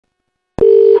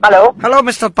Hello? Hello,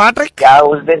 Mr. Patrick. Yeah,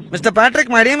 who's this? Mr. Patrick,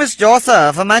 my name is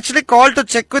Joseph. I'm actually called to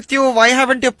check with you. Why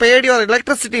haven't you paid your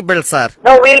electricity bill, sir?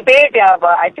 No, we'll pay it, yeah,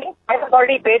 but I think I have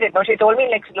already paid it. No, she told me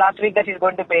like last week that she's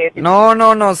going to pay it.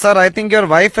 No, sir. I think your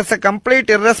wife is a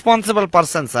complete irresponsible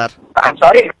person, sir. I'm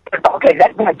sorry to talk like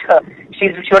that, but she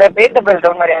should have paid the bill.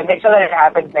 Don't worry. I'll make sure that it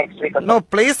happens next week or so. No,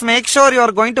 please make sure you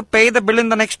are going to pay the bill in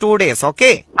the next 2 days,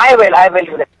 okay? I will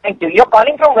do that. Thank you. You're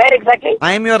calling from where exactly?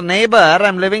 I am your neighbor.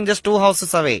 I'm living just 2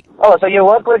 houses away. Oh, so you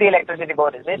work with the electricity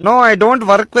board, is it? No, I don't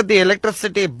work with the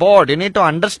electricity board. You need to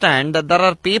understand that there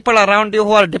are people around you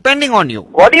who are depending on you.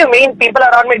 What do you mean people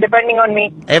around me depending on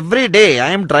me? Every day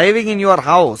I am driving in your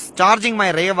house, charging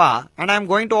my Reva, and I am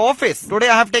going to office. Today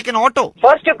I have taken auto.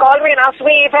 First you call me and ask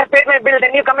me if I've paid my bill,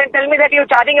 then you come and tell me that you're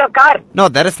charging your car. No,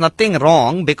 there is nothing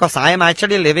wrong because I am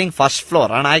actually living first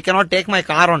floor and I cannot take my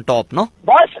car on top, no?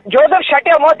 Boss, Joseph, shut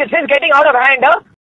your mouth. This is getting out of hand, huh?